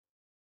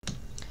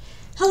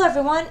Hello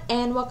everyone,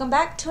 and welcome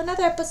back to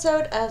another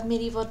episode of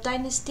Medieval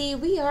Dynasty.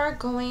 We are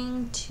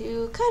going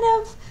to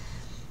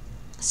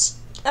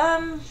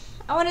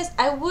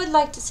I would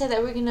like to say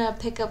that we're gonna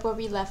pick up where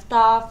we left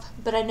off,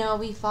 but I know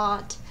we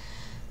fought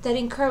that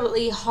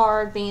incredibly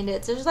hard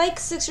bandits. There's like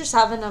 6 or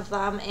 7 of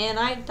them, and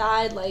I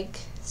died like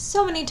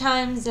so many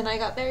times, and I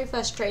got very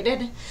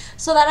frustrated.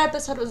 So that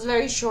episode was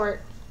very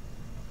short.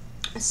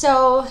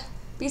 So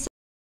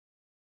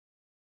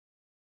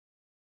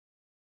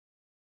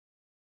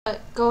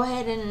go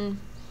ahead and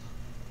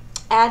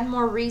add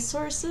more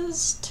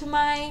resources to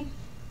my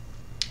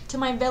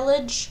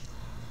village.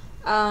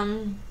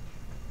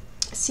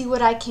 See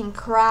what I can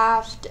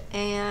craft,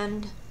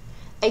 and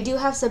I do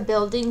have some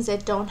buildings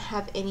that don't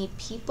have any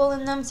people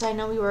in them, so I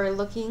know we were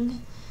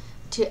looking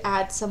to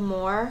add some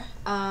more,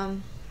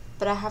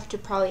 but I have to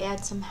probably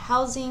add some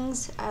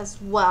housings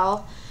as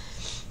well.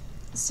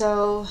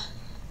 So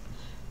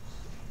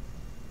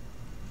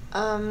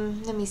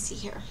let me see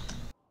here.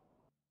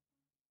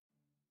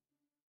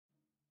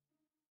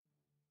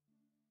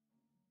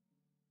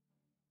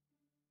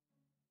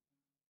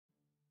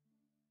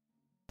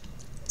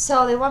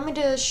 So they want me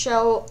to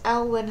show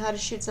Elwyn how to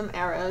shoot some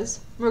arrows.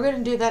 We're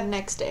gonna do that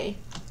next day.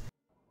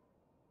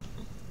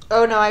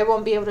 Oh no, I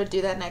won't be able to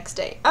do that next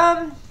day.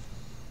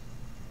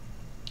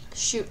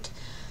 Shoot.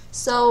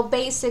 So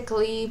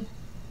basically,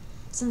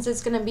 since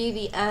it's gonna be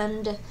the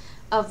end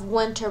of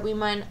winter, we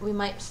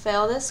might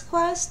fail this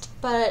quest,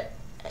 but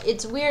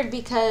it's weird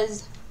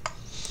because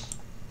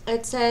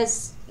it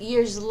says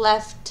years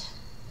left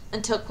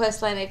until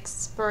questline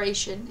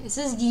expiration. It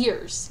says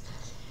years.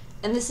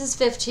 And this is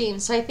 15,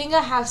 so I think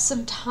I have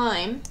some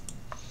time.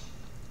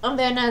 And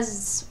then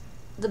as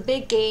the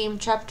big game,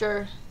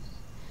 chapter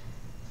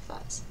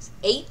 5, 6,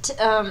 8,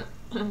 I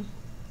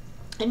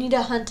need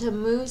to hunt a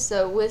moose,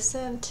 a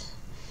wisent,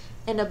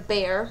 and a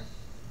bear.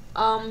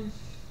 I'm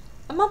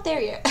not there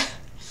yet.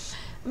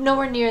 I'm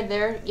nowhere near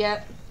there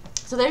yet.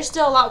 So there's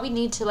still a lot we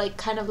need to like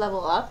kind of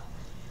level up.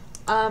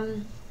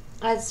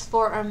 As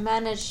for our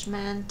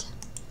management,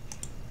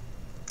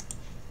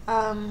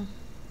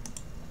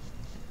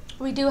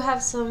 we do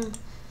have some.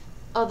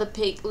 Oh, the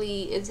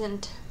pigly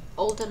isn't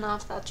old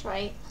enough, that's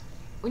right.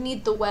 We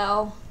need the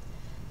well.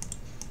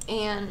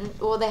 And,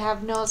 well, they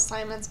have no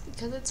assignments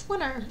because it's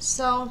winter.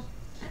 So,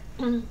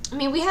 I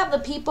mean, we have the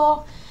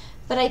people,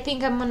 but I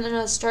think I'm going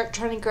to start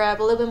trying to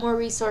grab a little bit more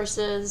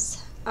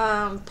resources.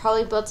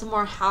 Probably build some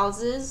more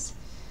houses.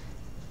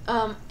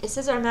 It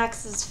says our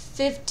max is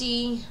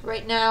 50.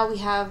 Right now we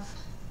have,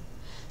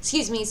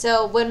 excuse me,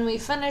 so when we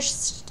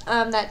finish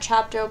that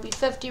chapter, it'll be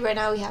 50. Right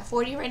now we have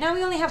 40. Right now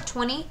we only have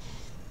 20.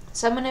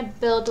 So I'm going to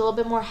build a little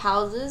bit more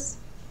houses.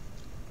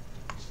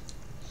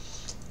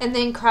 And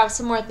then craft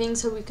some more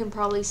things so we can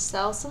probably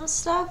sell some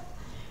stuff.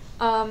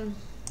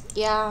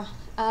 Yeah.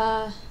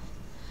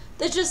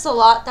 There's just a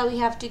lot that we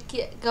have to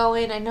get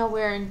going. I know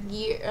we're in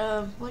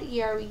what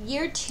year are we?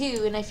 Year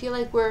 2, and I feel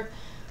like we're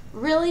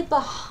really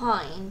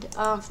behind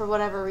for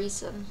whatever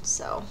reason.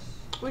 So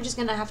we're just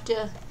going to have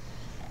to,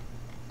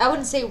 I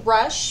wouldn't say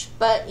rush,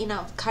 but, you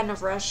know, kind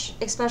of rush,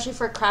 especially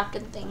for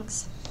crafting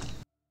things.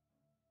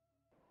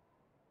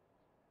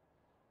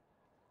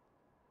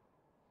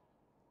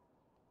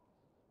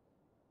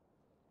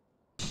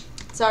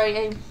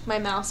 Sorry, my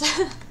mouse.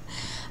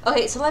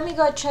 Okay, so let me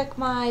go check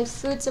my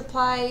food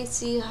supply,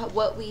 see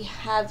what we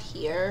have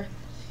here.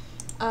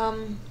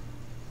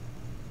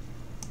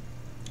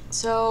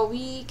 So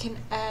we can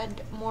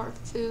add more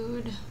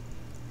food.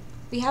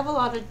 We have a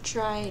lot of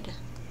dried.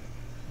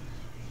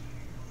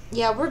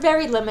 Yeah, we're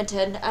very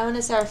limited. I want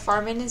to say our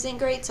farming isn't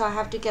great, so I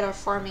have to get our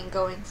farming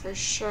going for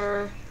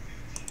sure.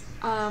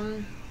 Let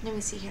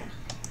me see here.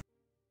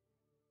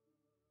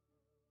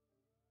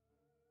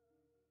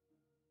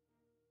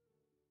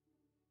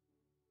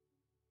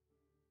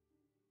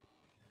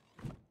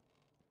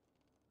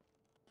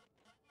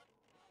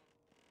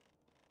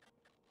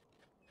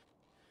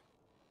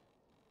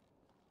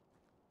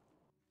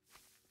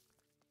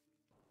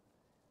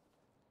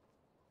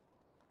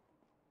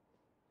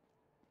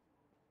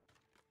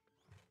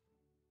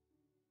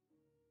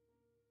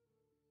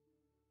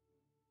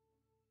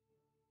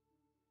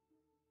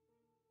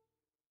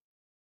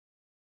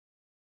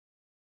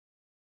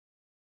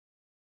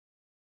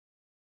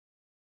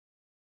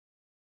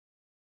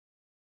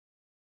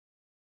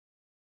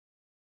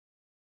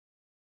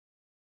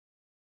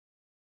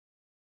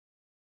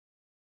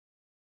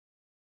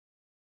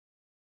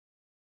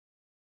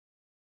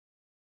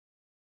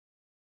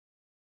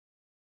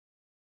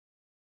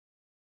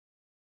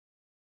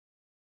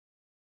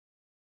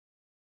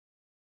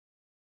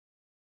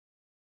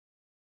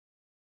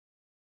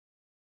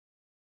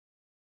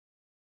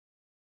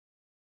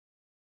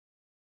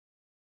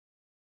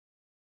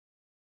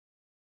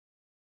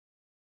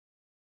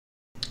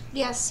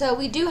 Yeah, so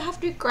we do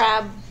have to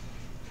grab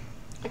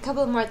a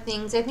couple more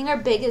things. I think our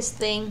biggest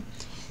thing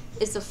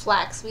is the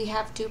flax. We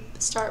have to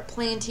start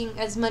planting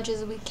as much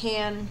as we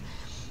can,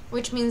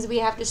 which means we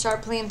have to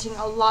start planting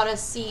a lot of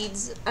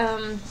seeds.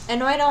 I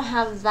know I don't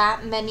have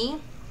that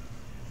many,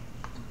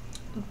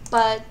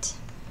 but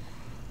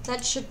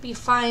that should be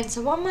fine.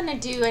 So what I'm gonna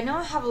do, I know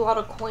I have a lot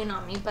of coin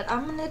on me, but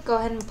I'm gonna go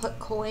ahead and put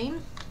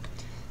coin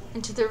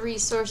into the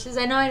resources.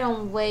 I know I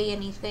don't weigh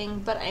anything,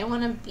 but I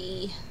want to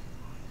be,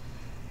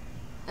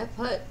 I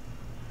put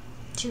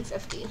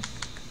 250.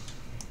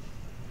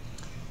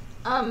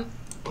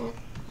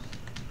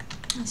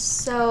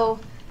 So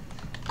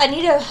I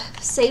need to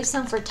save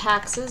some for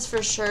taxes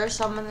for sure,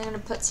 so I'm going to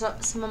put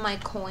some of my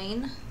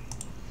coin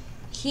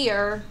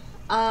here.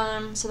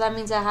 So that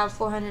means I have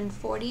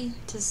 440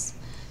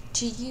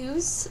 to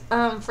use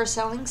for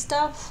selling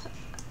stuff,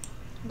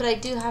 but I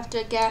do have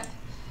to get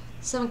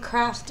some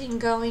crafting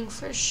going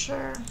for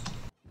sure.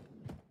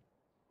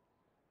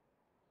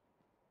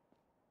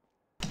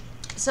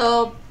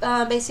 So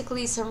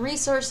basically some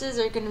resources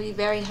are going to be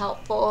very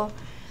helpful.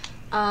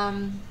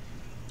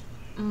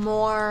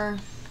 More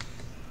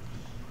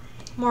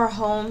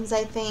homes,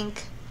 I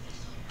think.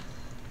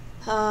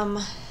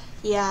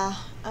 Yeah.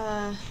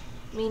 I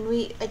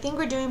mean, I think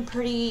we're doing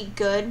pretty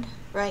good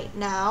right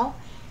now,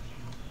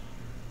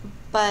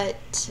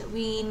 but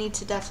we need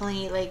to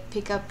definitely like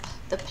pick up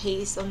the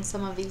pace on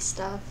some of these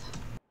stuff.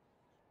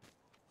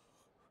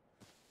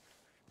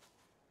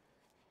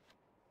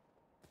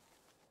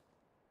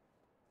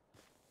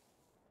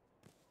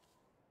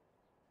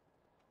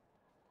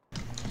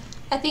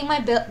 I think my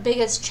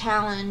biggest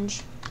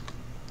challenge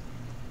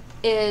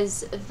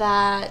is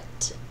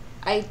that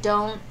I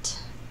don't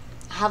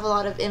have a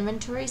lot of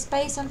inventory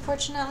space,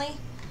 unfortunately.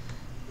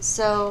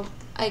 So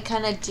I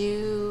kind of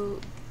do,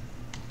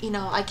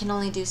 I can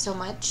only do so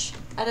much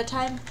at a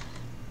time.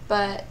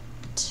 But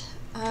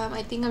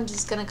I think I'm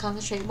just going to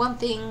concentrate. One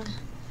thing,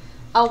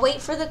 I'll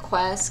wait for the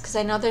quest because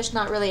I know there's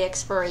not really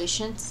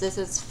expirations. This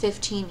is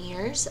 15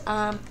 years.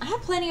 I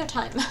have plenty of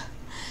time.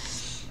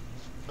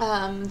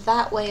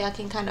 That way I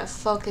can kind of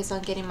focus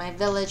on getting my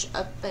village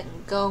up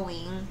and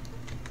going.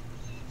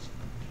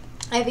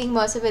 I think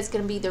most of it's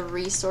going to be the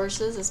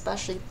resources,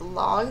 especially the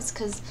logs,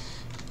 because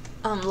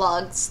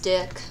log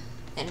stick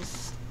and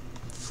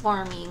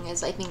farming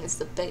I think is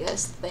the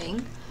biggest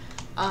thing.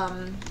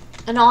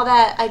 And all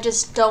that, I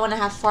just don't want to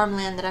have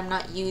farmland that I'm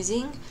not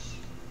using,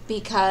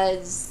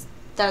 because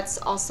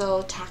that's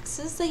also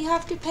taxes that you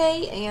have to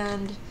pay,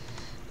 and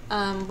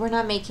we're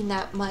not making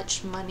that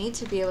much money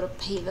to be able to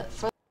pay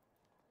for.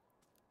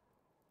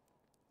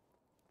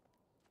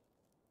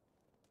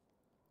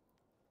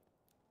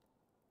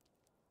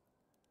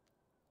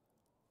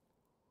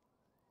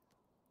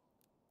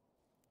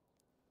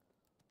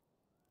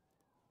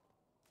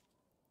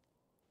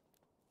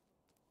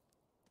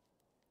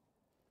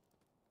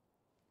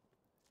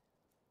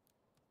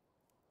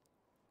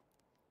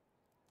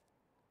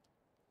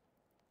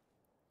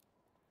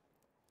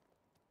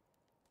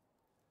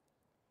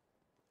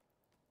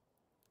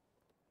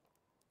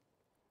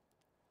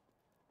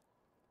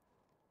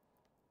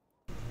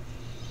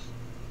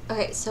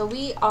 Okay, so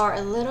we are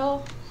a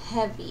little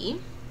heavy.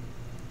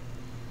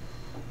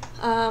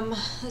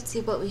 Let's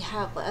see what we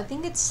have. I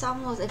think it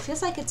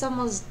feels like it's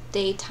almost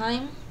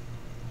daytime,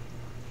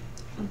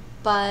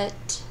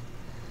 but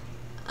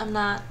I'm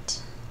not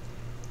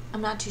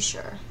too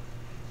sure.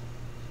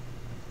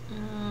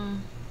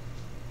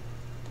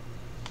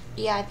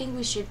 Yeah, I think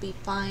we should be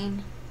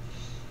fine.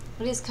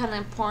 It is kind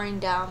of pouring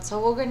down,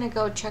 so we're gonna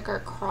go check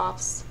our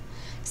crops.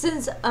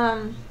 Since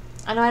I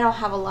know I don't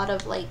have a lot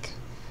of like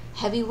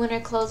heavy winter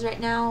clothes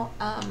right now,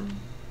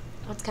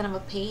 it's kind of a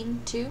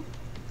pain too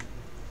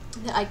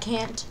that I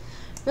can't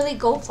really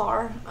go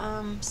far,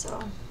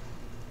 so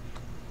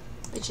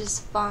which is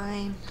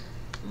fine.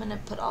 I'm gonna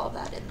put all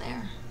that in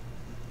there.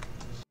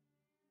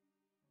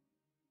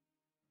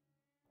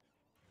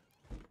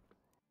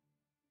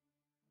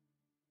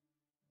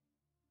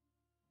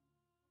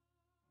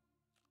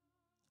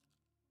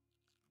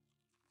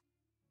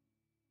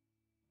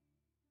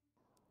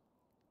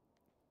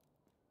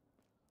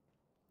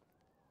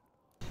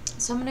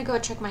 So I'm gonna go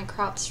check my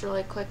crops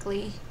really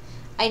quickly.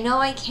 I know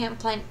I can't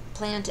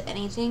plant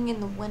anything in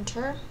the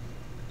winter.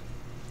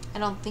 I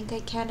don't think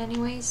I can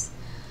anyways,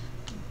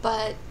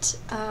 but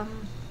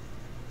I'm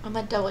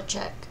gonna double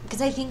check,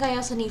 because I think I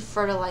also need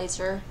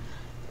fertilizer,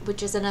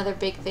 which is another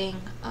big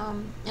thing.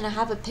 And I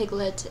have a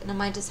piglet, and I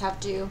might just have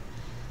to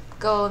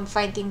go and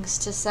find things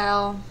to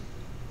sell,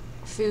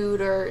 food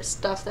or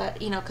stuff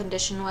that,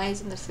 condition wise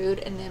in the food,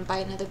 and then buy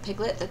another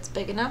piglet that's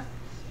big enough.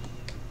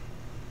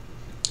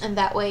 And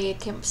that way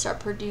it can start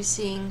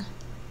producing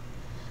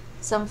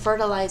some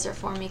fertilizer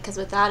for me, because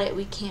without it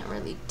we can't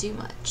really do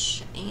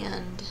much.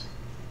 And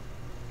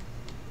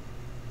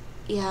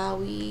yeah,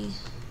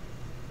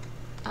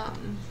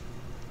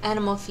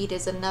 animal feed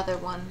is another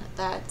one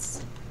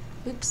that's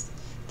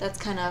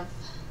kind of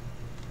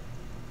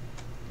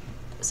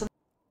some.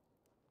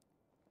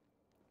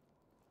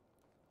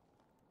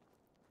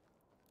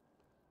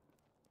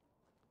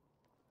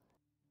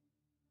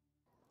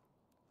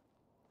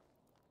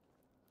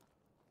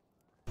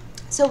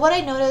 So what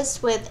I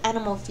noticed with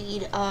animal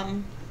feed,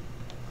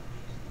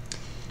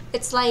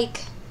 it's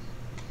like,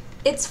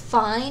 it's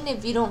fine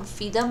if you don't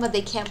feed them, but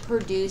they can't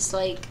produce,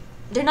 like,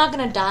 they're not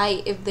gonna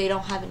die if they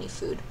don't have any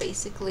food,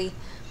 basically.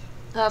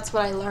 That's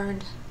what I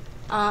learned.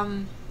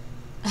 Um,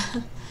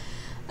 I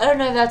don't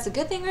know if that's a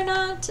good thing or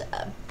not,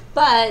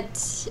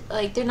 but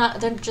like they're not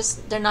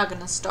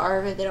gonna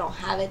starve if they don't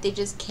have it. They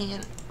just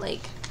can't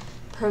like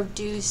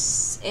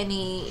produce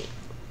any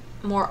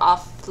more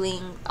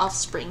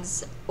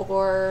offsprings,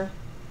 or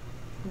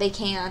they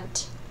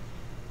can't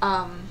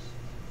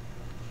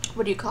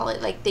what do you call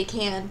it, like they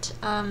can't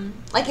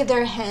like if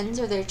they're hens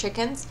or they're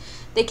chickens,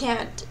 they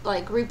can't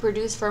like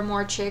reproduce for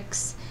more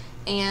chicks,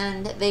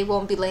 and they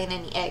won't be laying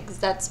any eggs.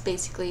 That's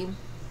basically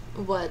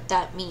what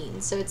that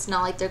means. So it's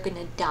not like they're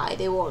gonna die,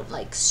 they won't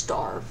like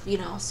starve, you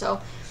know.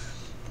 So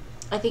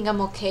I think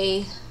I'm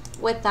okay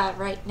with that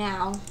right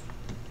now.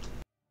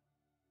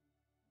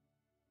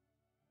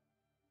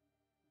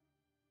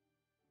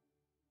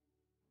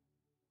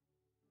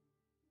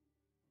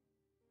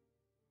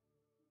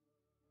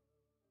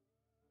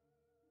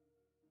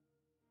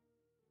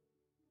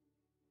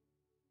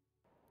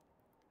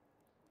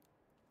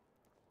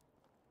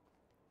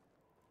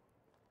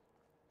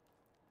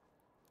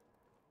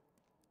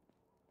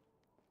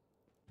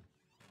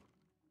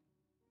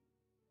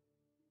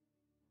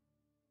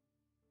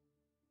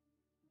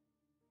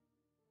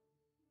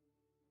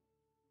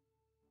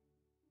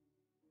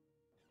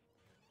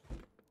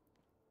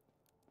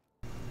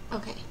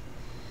 Okay,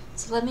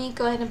 so let me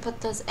go ahead and put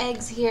those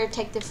eggs here,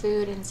 take the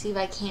food, and see if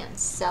I can't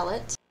sell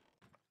it.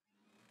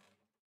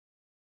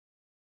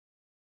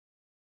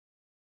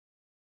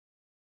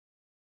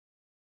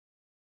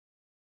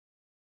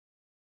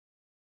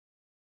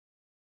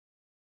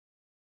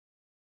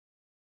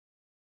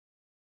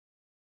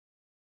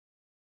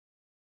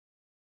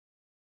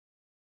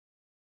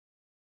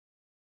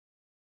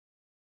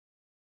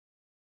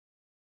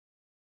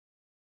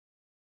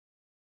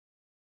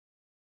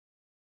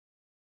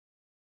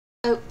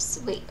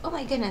 Oops, wait, oh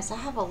my goodness, I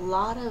have a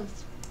lot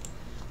of,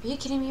 are you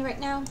kidding me right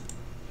now?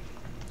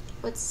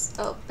 What's,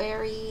 oh,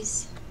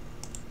 berries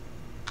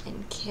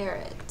and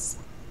carrots.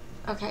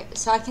 Okay,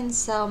 so I can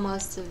sell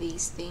most of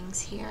these things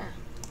here.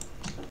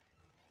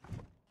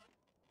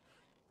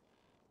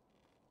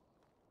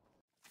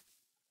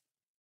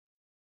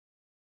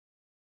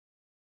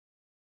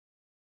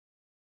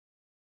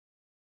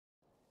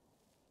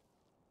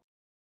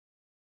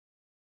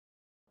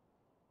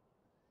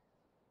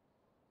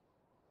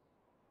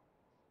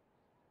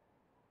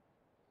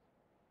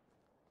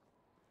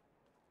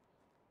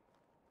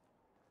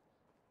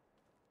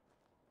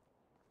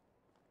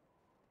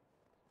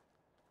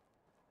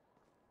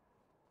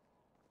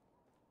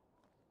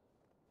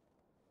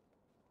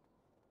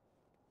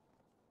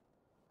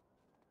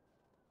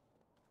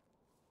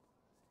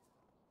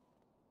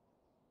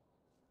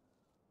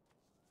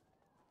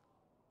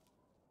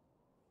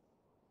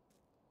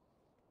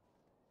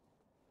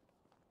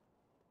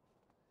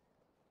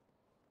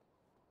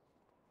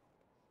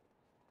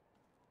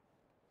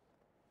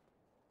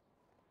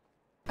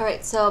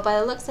 Alright, so by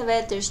the looks of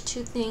it, there's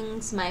two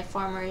things my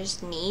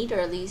farmers need, or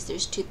at least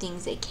there's two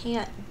things they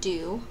can't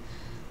do.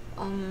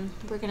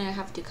 We're gonna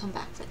have to come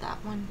back for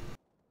that one.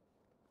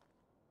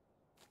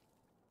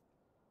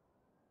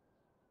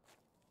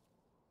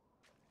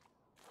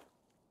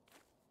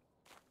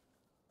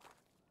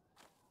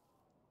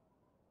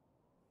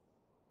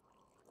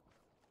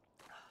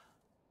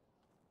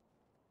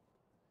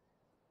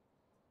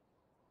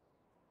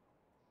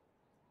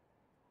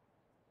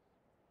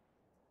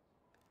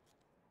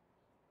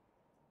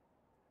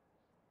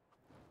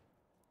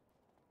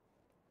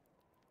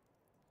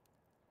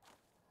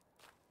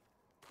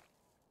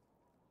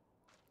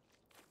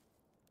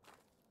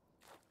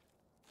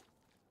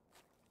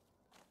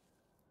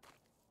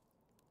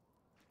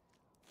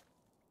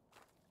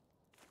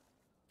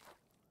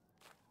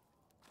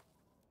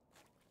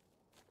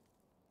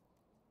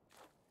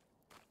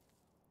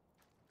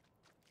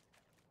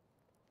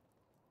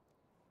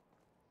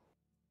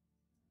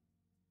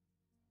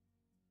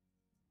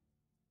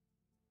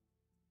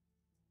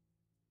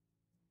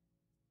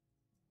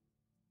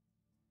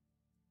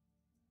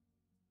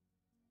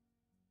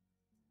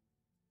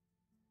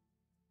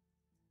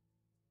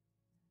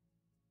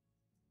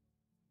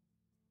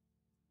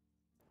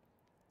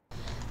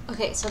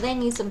 Okay, so they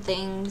need some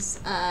things.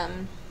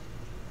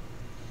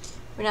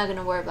 We're not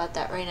gonna worry about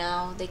that right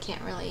now. They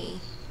can't really.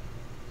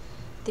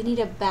 They need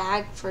a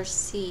bag for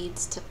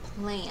seeds to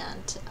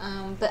plant,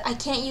 but I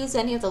can't use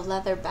any of the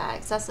leather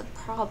bags. That's a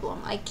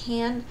problem. I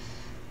can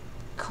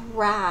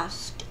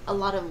craft a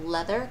lot of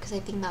leather because I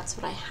think that's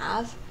what I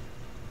have,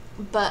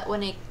 but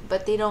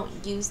but they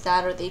don't use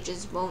that, or they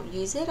just won't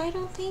use it, I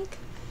don't think.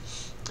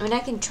 I mean, I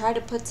can try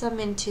to put some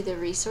into the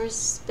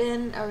resource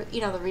bin, or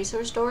you know, the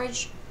resource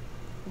storage,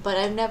 but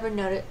I've never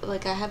noticed,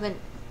 like I haven't,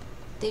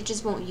 they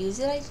just won't use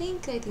it. I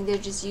think they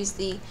just use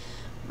the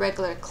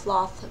regular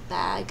cloth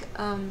bag,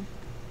 and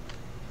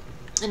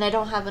I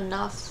don't have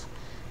enough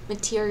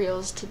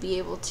materials to be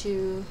able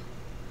to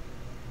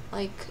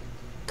like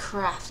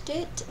craft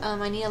it.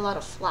 I need a lot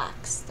of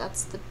flax.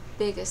 That's the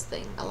biggest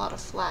thing. A lot of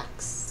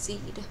flax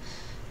seed,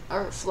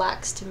 or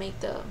flax to make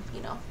the,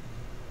 you know,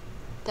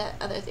 that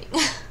other thing.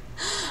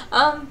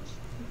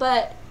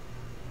 But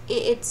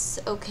it's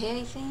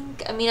okay, I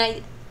think. I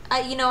mean,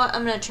 you know what?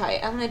 I'm gonna try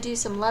it. I'm gonna do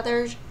some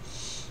leathers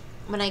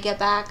when I get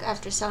back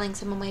after selling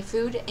some of my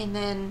food, and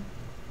then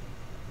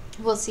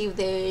we'll see if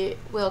they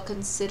will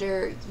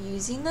consider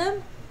using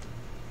them.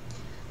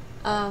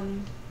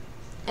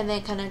 And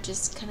then kind of go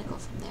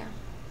from there.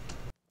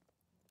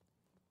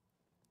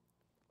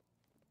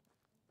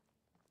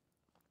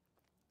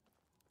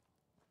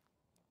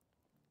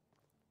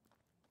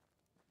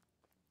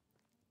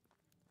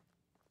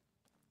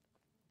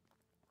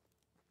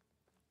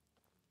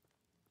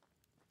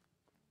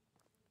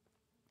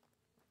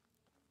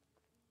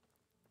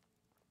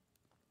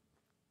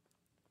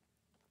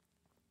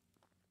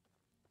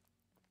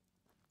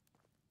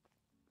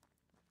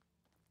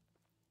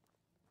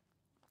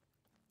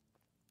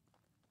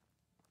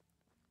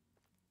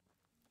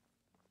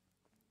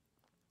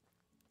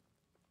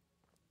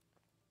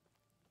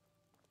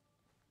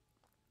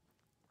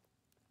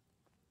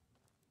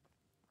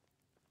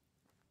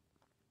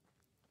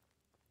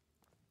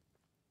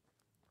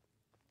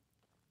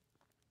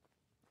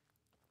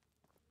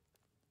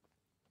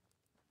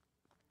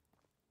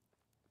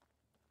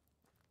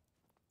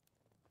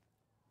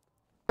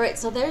 Alright,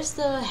 so there's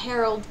the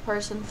herald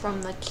person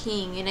from the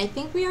king, and I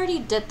think we already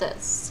did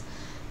this.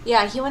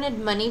 Yeah, he wanted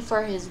money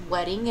for his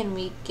wedding, and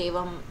we gave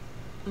him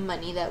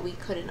money that we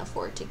couldn't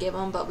afford to give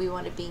him, but we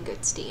wanted to be in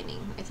good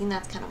standing. I think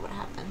that's kind of what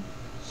happened.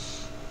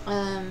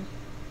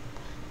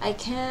 I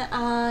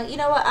can't, you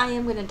know what, I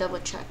am going to double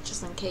check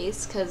just in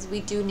case, because we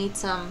do need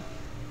some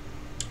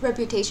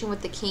reputation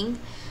with the king.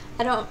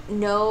 I don't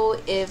know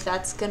if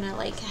that's going to,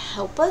 like,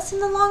 help us in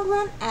the long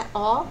run at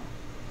all,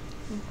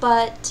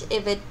 but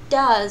if it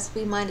does,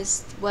 we might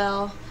as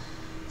well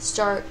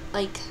start,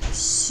 like,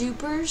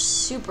 super,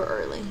 super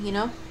early, you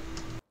know?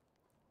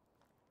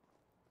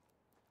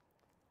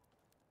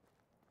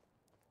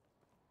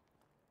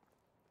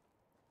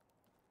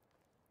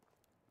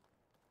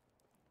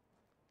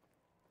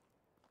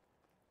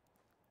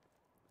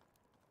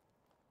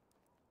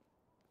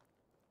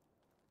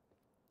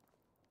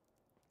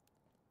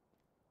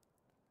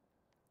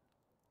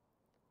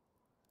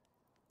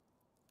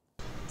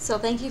 So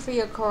thank you for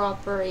your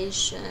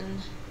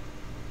cooperation.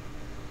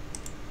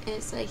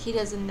 It's like he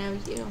doesn't know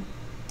you.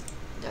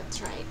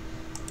 That's right.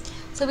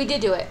 So we did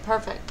do it.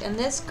 Perfect. And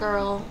this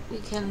girl, we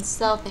can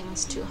sell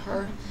things to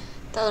her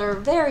that are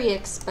very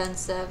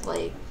expensive.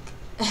 Like,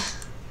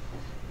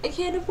 I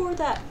can't afford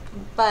that.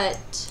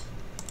 But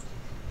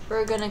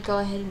we're going to go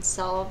ahead and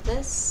sell all of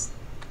this.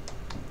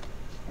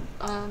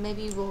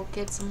 Maybe we'll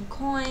get some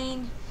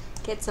coin,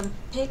 get some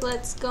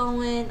piglets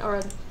going,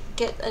 or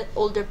get an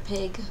older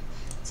pig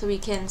so we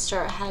can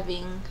start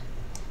having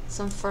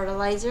some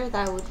fertilizer.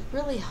 That would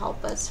really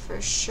help us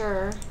for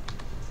sure.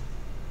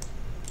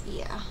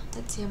 Yeah,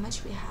 let's see how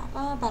much we have.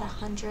 Oh, about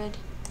 100.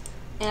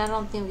 And I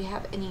don't think we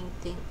have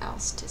anything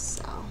else to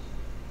sell.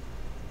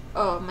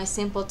 Oh, my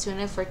simple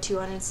tuna for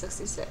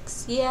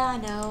 266. Yeah, I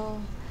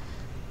know.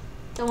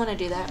 Don't want to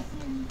do that.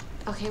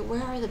 Okay,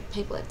 where are the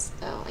piglets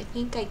though? I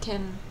think I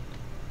can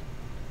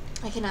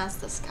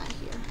ask this guy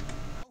here.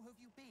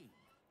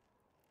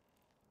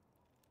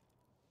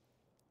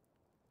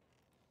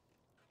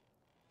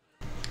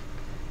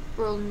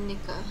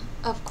 Rolnica.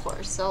 Of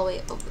course, all the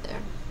way over there.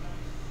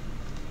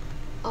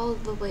 All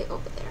the way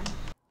over there.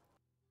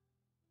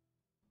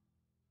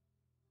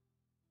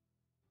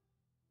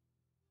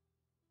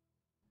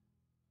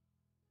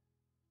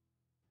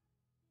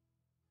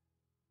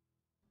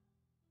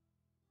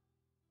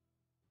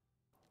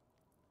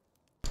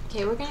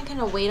 Okay, we're gonna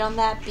kind of wait on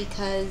that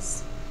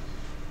because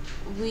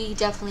we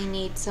definitely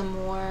need some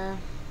more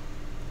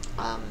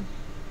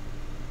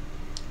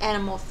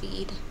animal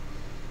feed,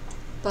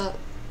 but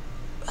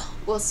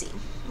we'll see.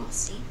 We'll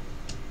see.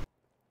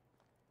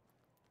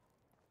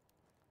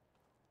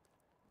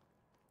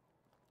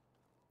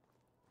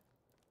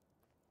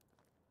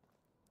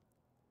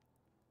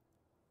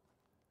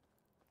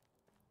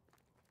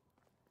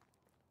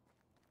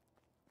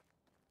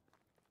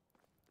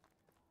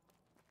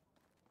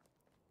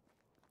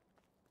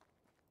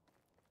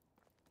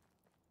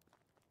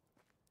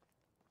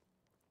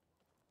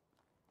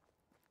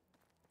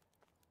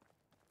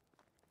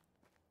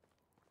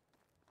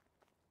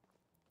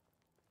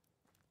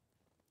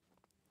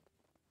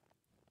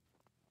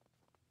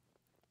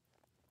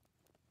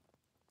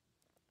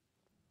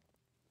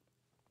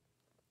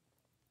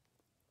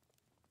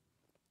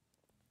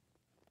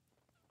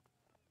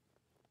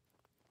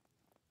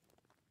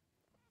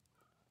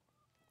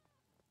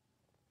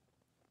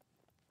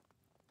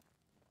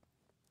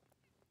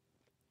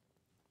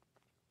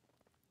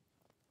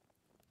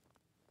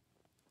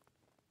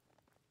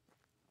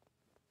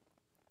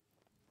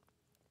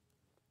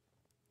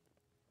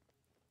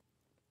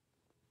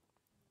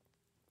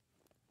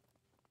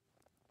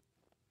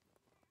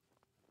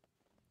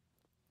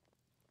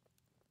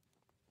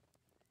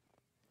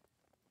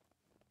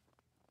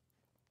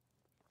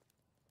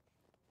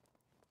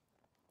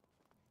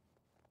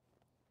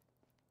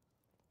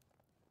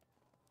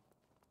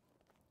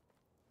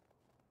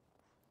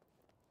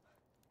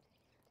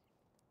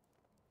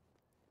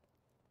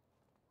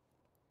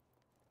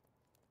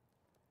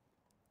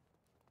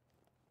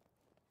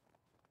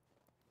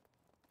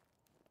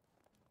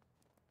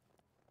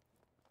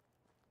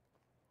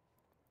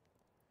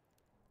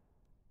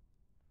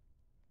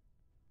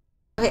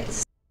 Okay,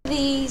 so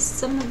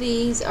some of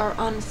these are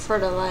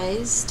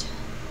unfertilized,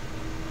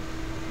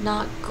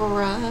 not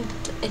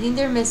grubbed. I think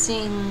they're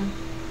missing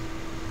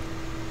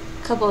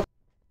a couple.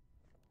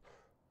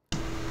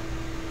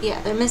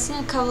 Yeah, they're missing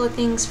a couple of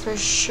things for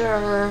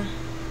sure.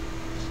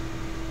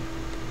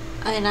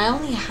 And I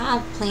only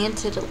have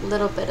planted a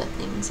little bit of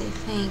things, I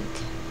think.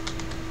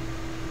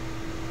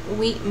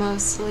 Wheat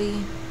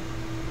mostly.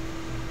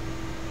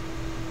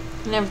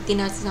 And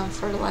everything else is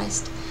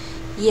unfertilized.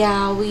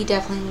 Yeah, we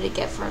definitely need to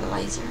get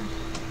fertilizer.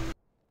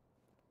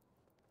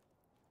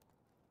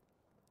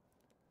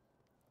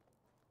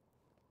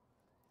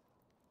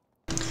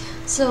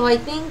 So I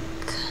think,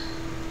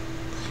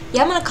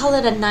 yeah, I'm gonna call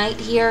it a night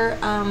here.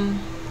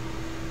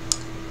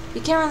 We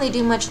can't really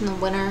do much in the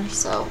winter,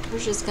 so we're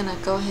just gonna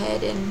go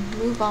ahead and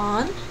move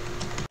on.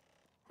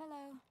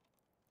 Hello.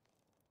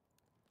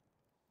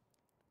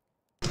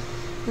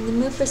 In the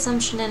mood for some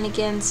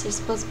shenanigans, there's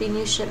supposed to be a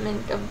new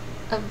shipment of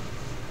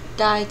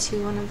dye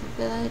to one of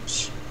the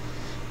village.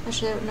 I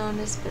should have known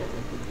this, but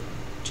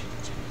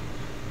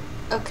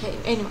okay,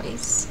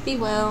 anyways, be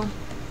well.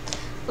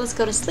 Let's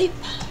go to sleep.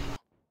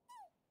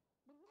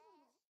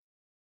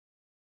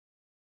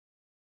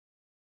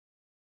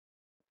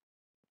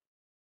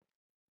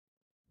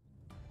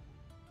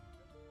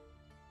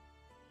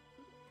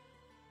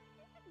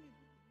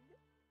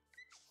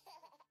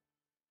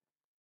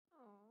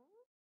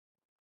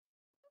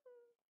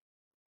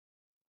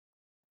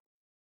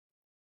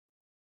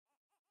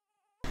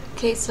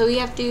 Okay, so we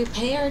have to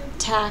pay our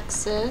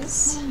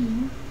taxes.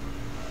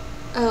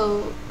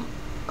 Oh,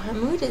 her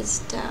mood is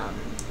down.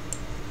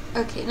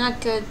 Okay,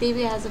 not good.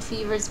 Baby has a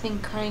fever. It's been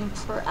crying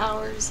for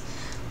hours.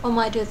 Oh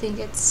my, do I think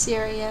it's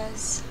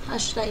serious? How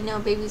should I know?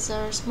 Babies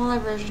are a smaller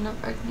version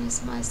of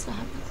organism. I still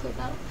have no clue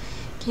about.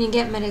 Can you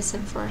get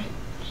medicine for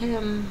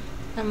him?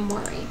 I'm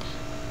worried.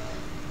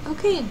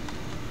 Okay.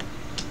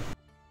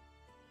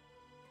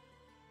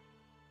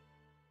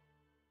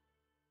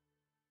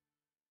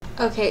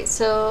 Okay,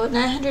 so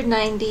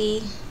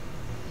 990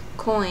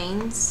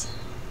 coins.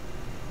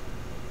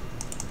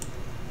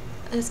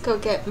 Let's go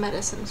get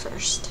medicine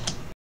first.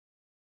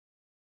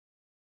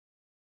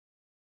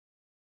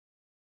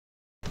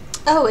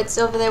 Oh, it's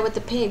over there with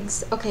the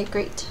pigs. Okay,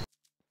 great.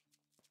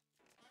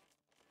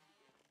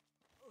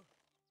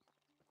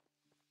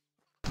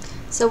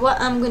 So what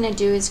I'm going to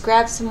do is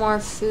grab some more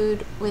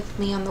food with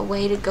me on the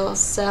way to go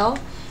sell.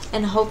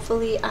 And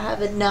hopefully I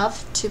have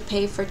enough to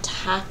pay for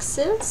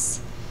taxes.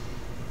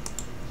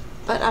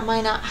 But I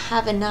might not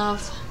have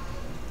enough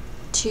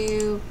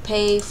to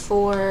pay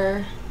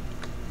for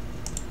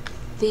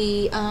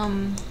the,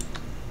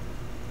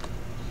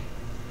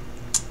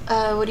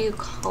 what do you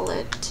call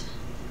it?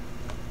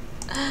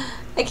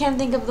 I can't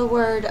think of the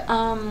word,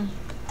 to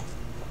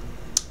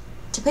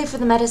pay for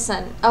the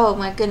medicine. Oh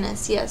my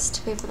goodness, yes,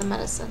 to pay for the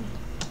medicine.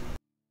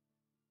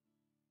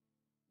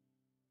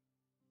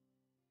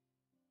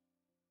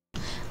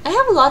 I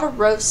have a lot of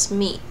roast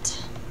meat.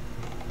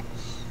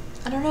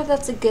 I don't know if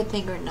that's a good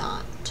thing or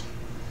not.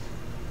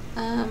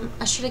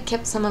 I should have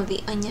kept some of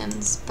the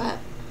onions, but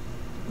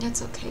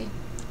that's okay.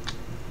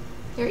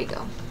 Here we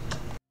go.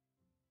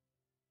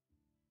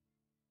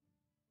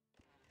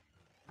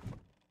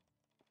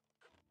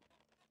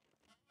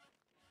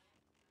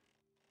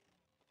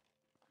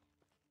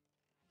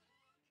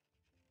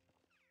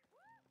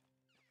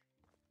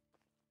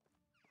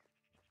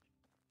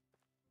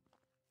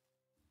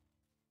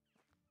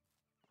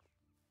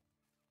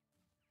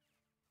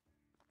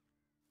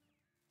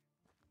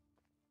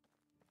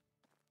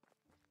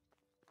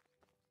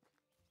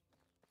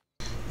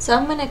 So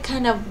I'm gonna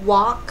kind of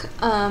walk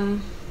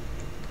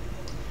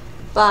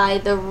by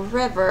the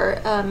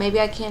river. Maybe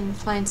I can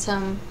find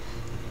some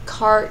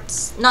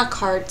carts, not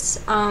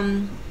carts,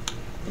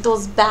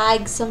 those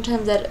bags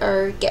sometimes that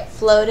get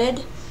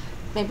floated.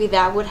 Maybe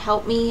that would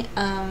help me.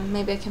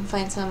 Maybe I can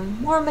find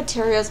some more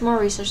materials, more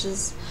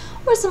resources,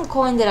 or some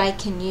coin that I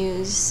can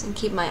use and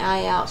keep my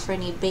eye out for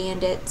any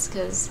bandits,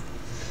 because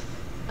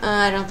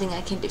I don't think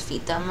I can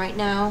defeat them right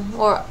now.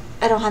 Or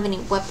I don't have any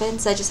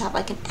weapons. I just have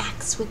like an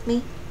axe with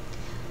me.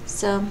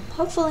 So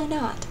hopefully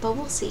not, but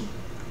we'll see.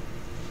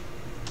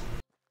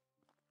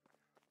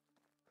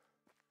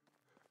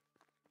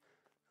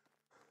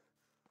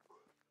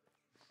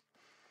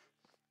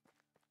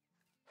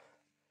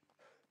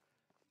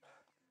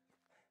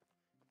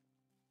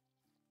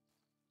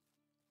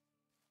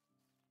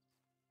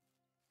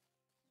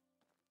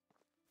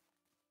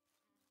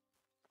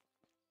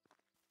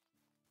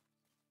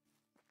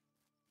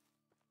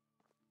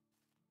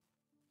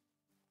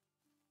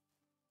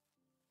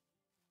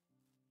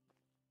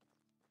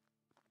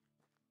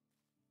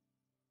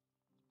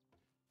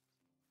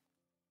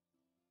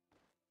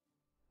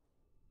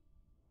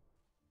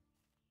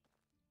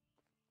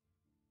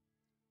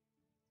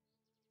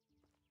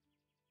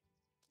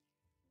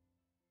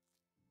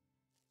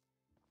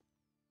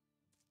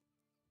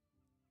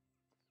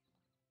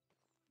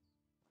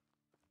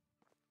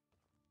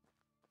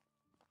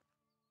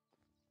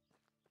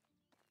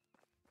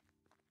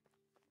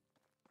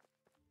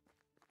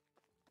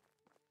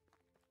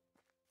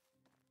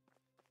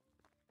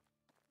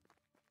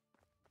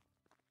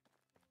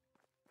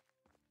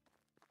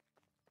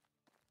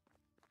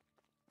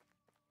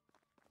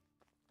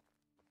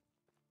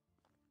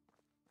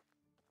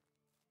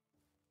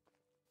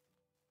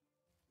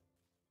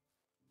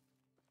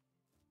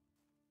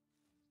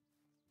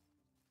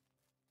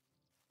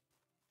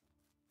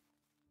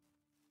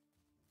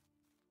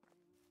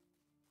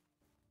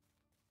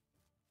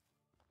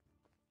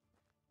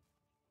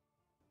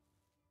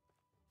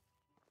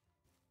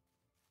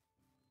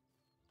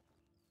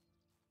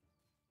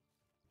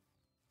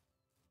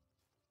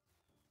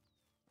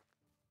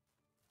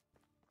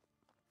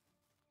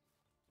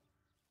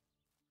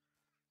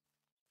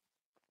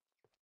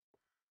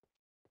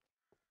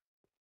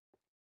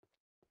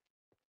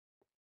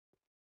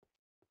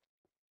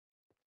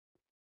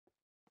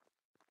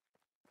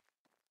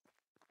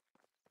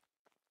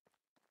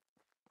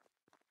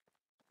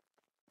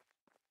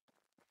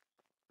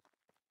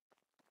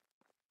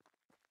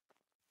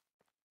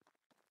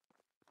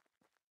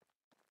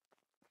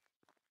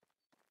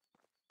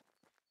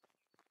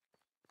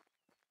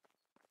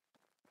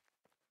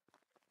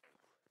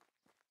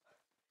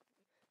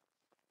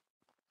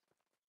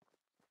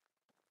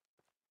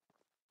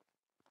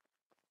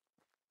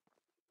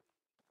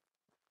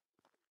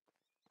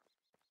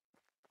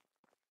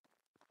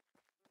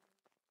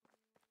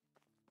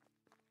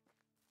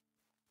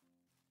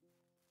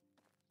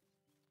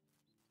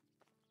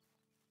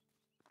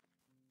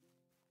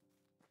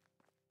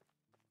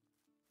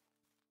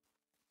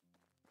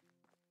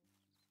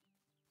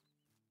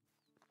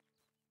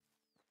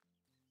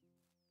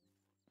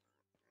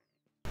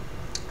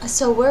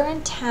 So we're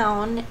in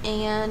town,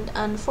 and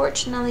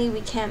unfortunately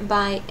we can't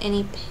buy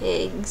any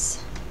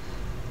pigs,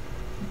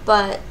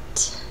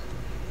 but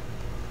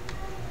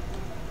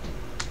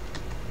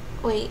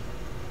wait,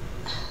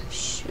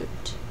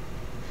 shoot,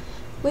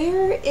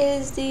 where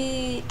is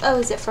the, oh,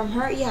 is it from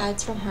her? Yeah,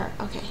 it's from her.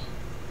 Okay.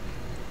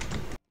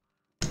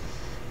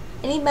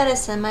 Any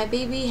medicine? My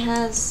baby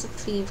has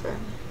fever.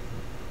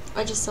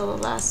 I just saw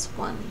the last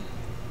one.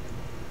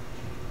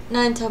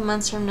 9 to 10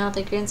 months from now,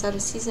 the grain's out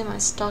of season. My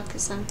stock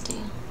is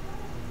empty.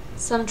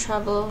 Some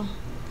traveler,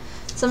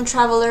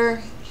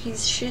 he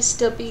should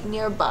still be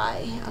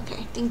nearby.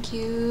 Okay, thank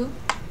you.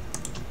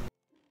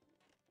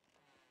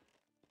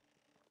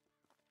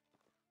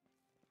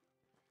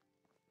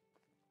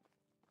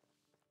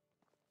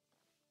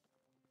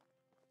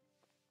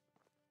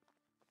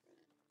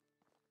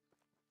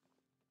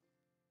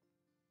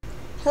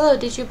 Hello,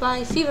 did you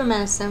buy fever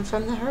medicine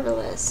from the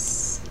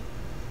herbalist?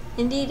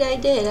 Indeed I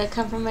did. I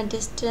come from a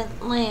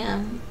distant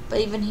land, but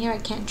even here I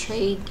can't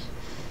trade.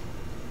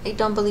 I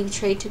don't believe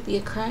trade to be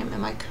a crime,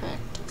 am I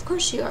correct? Of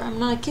course you are. I'm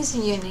not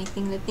accusing you of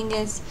anything. The thing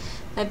is,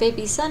 my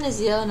baby son is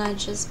ill, and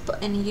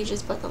you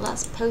just bought the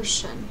last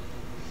potion.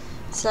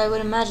 So I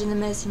would imagine the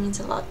medicine means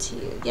a lot to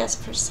you. Yes,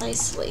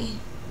 precisely.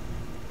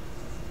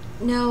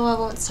 No, I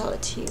won't sell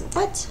it to you.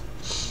 What?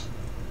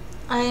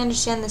 I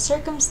understand the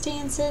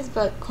circumstances,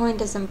 but coin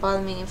doesn't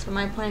bother me. And from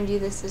my point of view,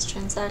 this is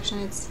transaction.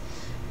 It's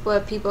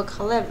what people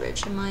call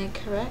leverage. Am I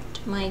correct?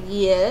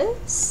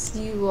 Yes,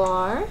 you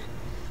are.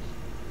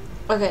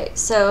 Okay,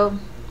 so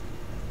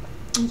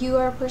you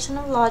are a person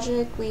of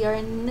logic. We are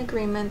in an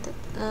agreement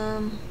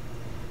that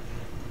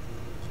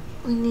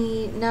we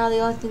need now. The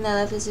only thing that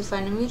left is to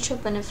find a mutual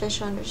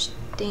beneficial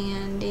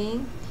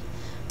understanding.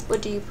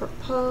 What do you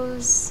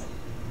propose?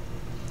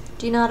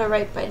 Do you know how to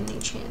write by any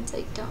chance?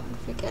 I don't.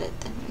 Forget it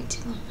then. Way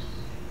too long.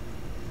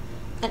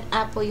 An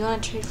apple. You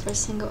want to trade for a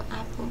single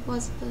apple?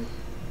 What's the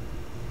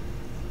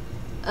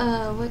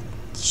what?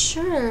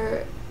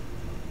 Sure.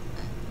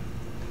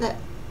 That.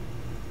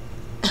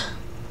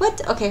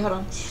 What? Okay, hold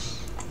on.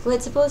 We're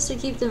supposed to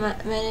keep the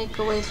medic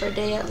away for a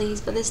day at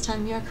least, but this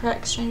time you're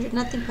correct, stranger.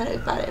 Nothing put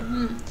about it.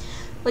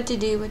 What to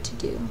do? What to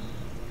do?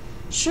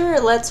 Sure,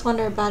 let's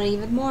wonder about it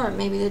even more.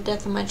 Maybe the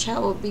death of my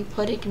child will be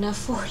pudding enough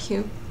for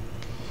you.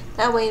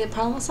 That way the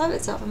problem will solve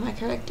itself. Am I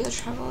correct, dear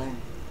traveler?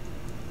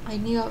 I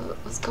knew I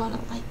was going to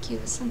like you.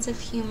 Sense of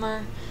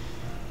humor,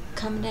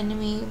 common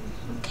enemy.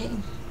 Okay.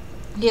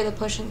 Yeah, the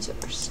potion's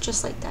yours.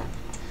 Just like that.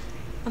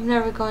 I'm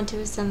never going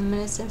to send the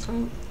medicine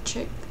from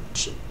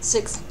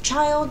sixth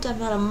child. I'm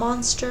not a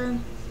monster.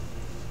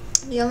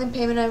 The only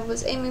payment I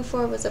was aiming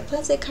for was a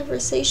pleasant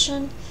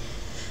conversation.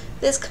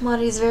 This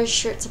commodity is very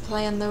short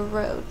supply on the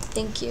road.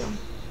 Thank you.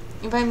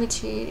 Invite me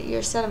to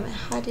your settlement.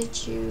 How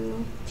did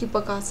you...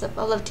 People gossip.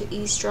 I love to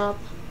eavesdrop.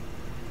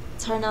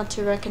 It's hard not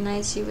to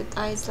recognize you with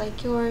eyes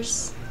like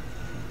yours.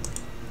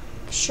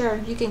 Sure,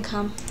 you can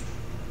come.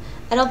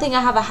 I don't think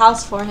I have a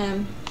house for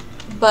him,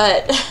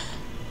 but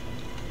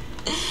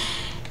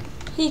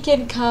he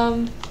can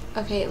come.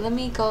 Okay, let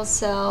me go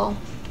sell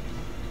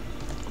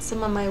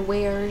some of my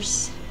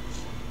wares.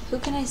 Who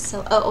can I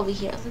sell? Oh, over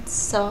here. Let's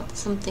sell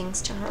some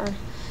things to her.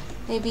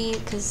 Maybe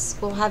because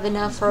we'll have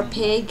enough for a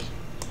pig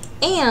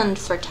and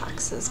for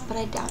taxes, but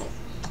I doubt it.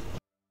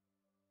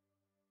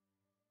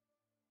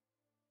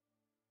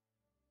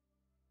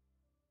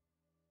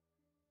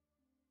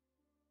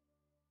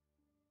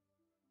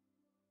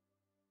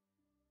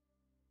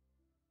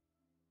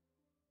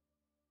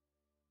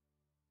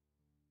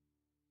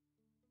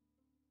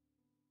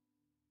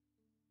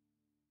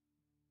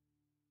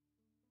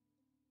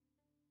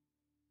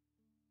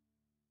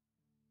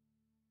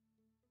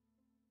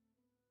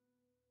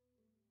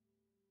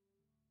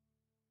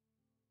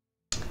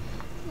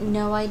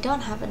 No, I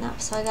don't have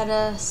enough, so I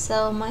gotta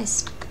sell my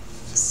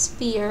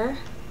spear,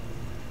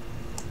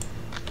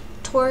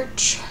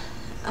 torch,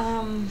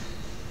 and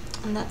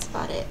that's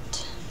about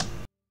it.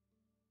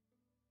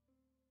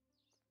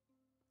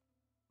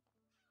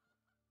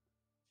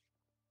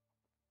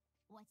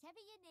 Whatever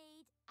you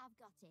need, I've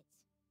got it.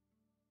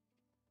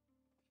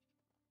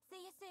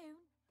 See you soon.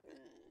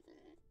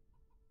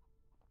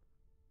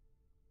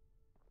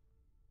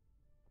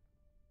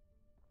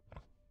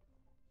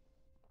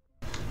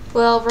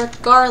 Well,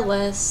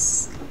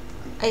 regardless,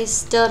 I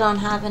still don't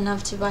have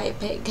enough to buy a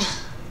pig.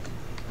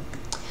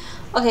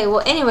 Okay,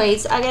 well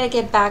anyways, I gotta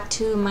get back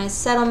to my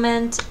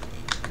settlement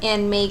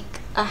and make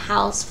a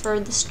house for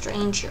the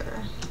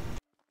stranger.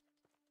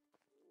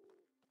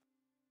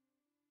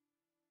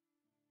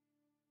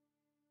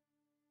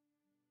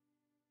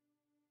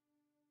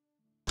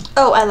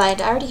 Oh, I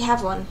lied. I already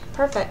have one.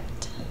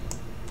 Perfect.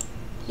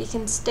 He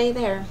can stay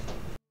there.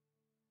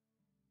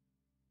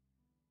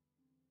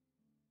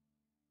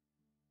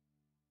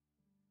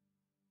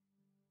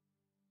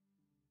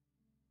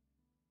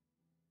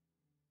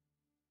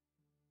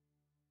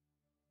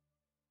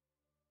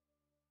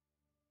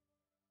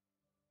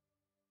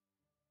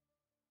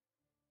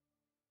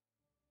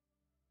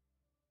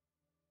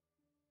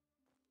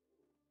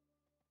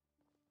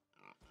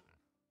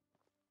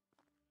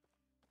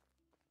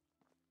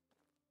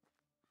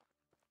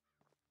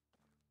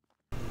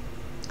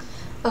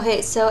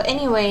 Okay, so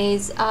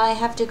anyways, I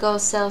have to go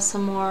sell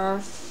some more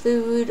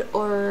food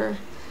or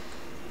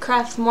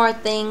craft more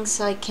things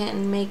so I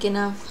can make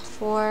enough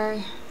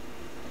for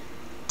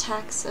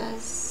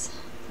taxes.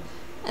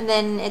 And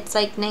then it's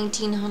like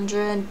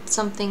 1900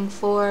 something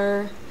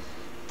for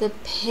the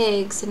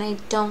pigs, and I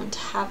don't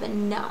have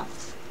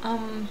enough.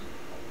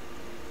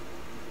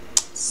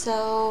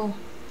 So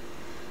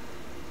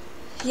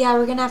yeah,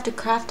 we're gonna have to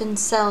craft and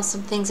sell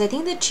some things. I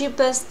think the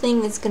cheapest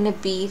thing is gonna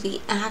be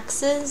the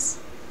axes,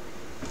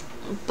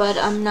 but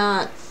I'm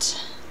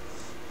not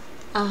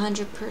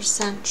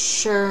 100%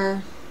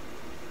 sure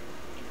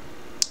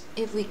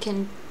if we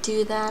can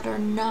do that or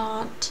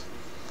not.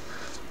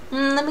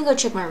 Let me go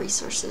check my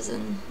resources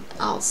and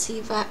I'll see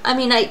if I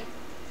mean, I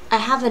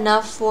have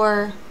enough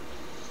for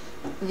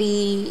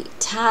the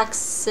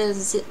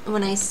taxes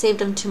when I saved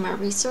them to my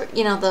resource,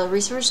 the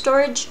resource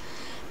storage,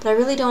 but I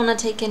really don't want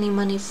to take any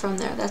money from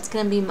there. That's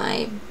gonna be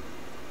my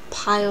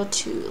pile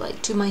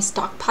to my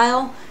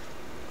stockpile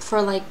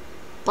for like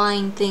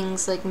buying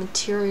things like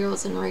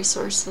materials and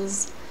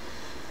resources,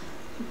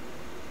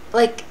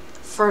 like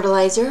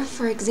fertilizer,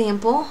 for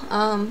example.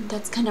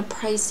 That's kind of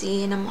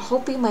pricey, and I'm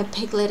hoping my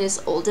piglet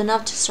is old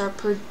enough to start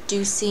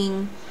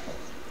producing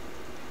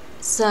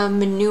some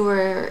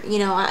manure.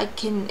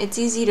 It's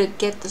easy to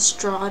get the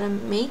straw to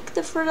make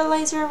the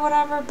fertilizer or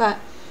whatever, but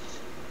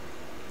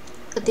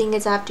the thing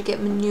is I have to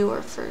get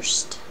manure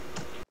first.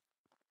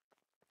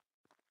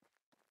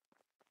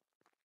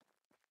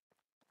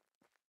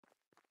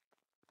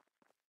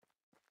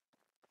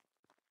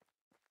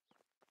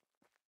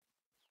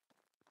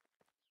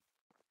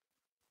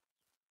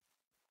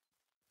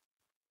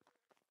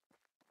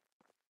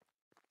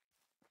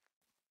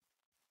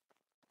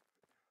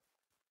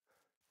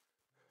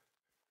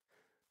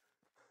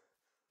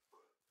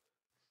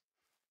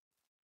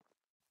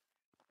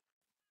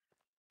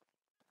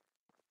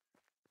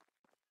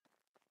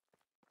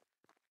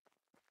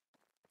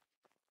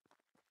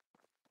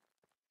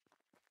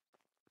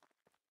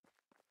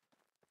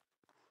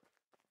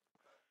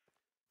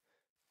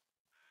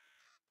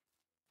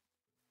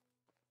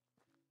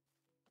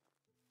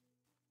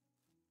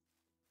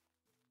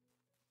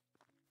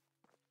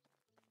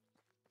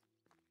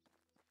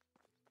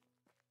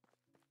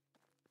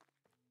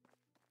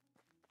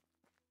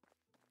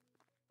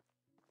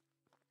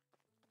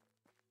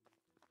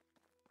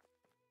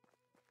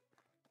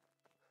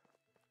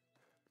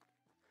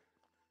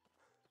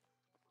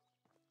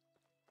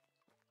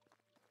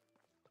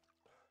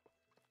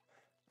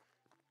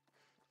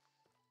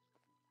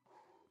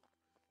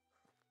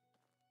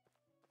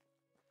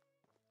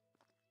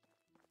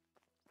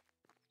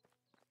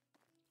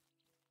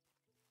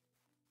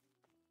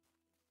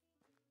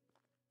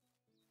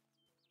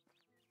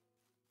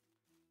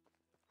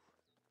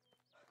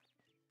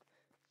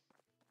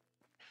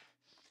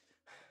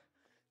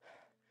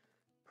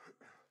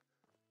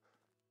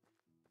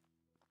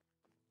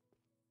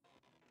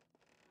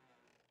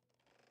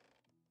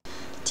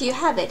 Do you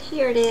have it?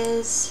 Here it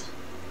is.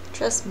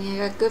 Trust me,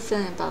 I got a good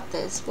feeling about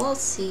this. We'll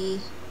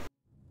see.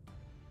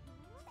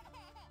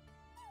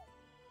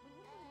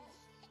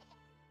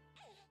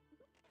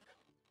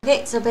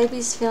 Okay, so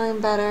baby's feeling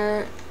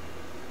better.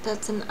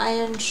 That's an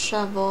iron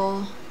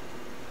shovel.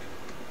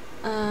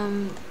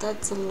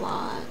 That's a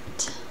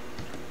lot.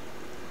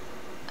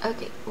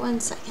 Okay, 1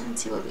 second.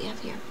 Let's see what we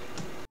have here.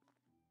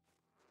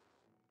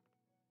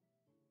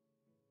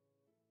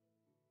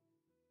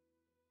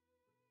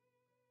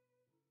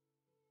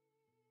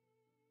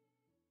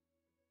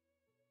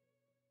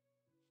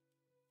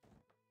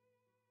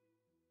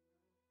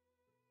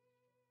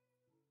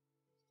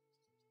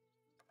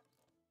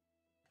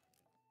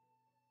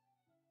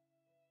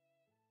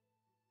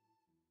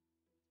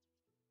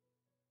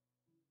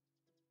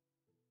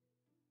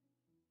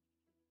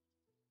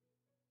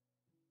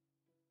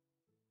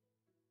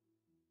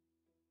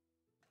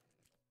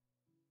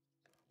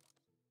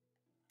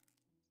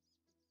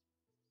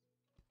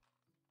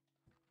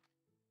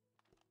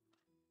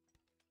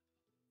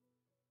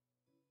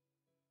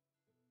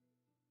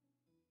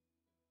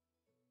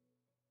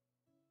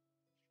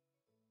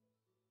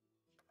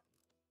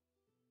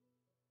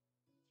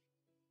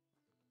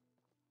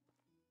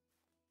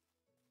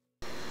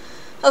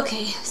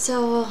 Okay,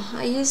 so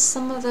I used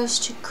some of those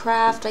to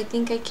craft. I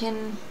think I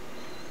can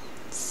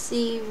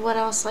see what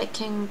else I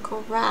can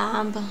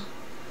grab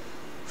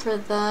for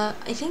the.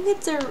 I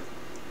think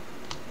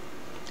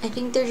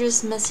they're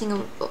just missing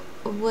a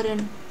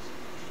wooden.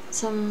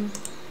 Let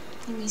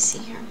me see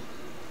here.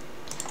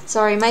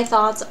 Sorry, my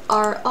thoughts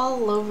are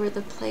all over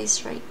the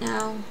place right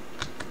now.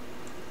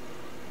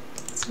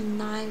 Some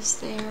knives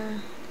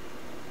there.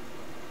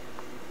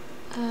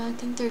 I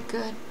think they're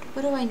good.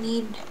 What do I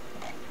need?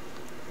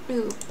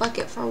 Ooh,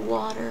 bucket for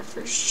water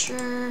for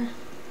sure.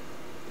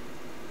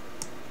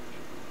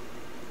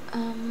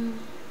 Ooh,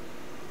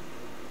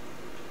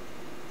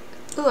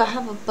 I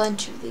have a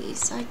bunch of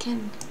these, so I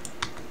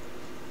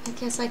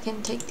guess I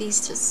can take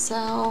these to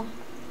sell.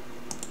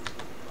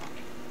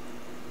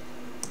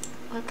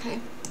 Okay.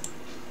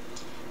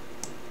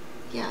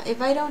 Yeah,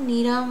 if I don't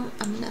need them,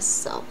 I'm gonna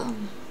sell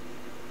them.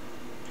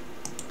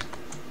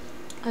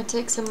 I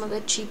take some of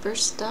the cheaper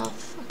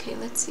stuff. Okay,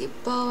 let's see.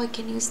 Bow, I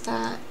can use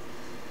that.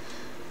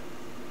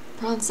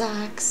 Bronze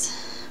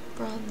axe,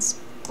 bronze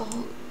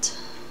bolt.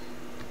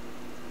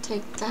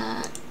 Take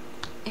that.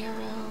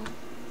 Arrow,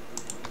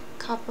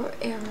 copper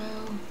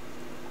arrow.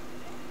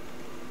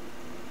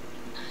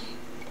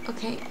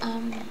 Okay,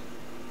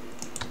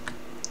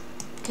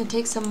 can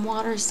take some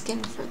water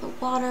skin for the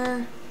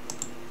water.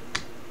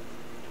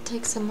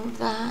 Take some of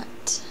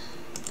that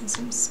and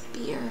some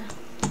spear.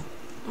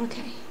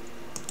 Okay.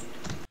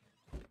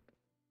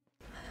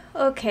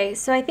 Okay,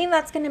 so I think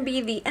that's going to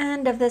be the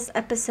end of this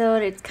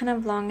episode. It's kind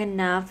of long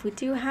enough. We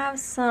do have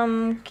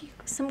some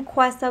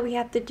quests that we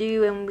have to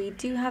do, and we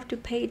do have to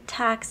pay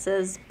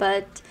taxes,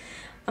 but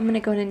I'm going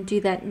to go ahead and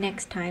do that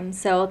next time.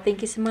 So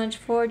thank you so much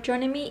for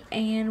joining me,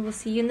 and we'll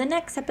see you in the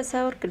next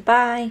episode.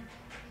 Goodbye.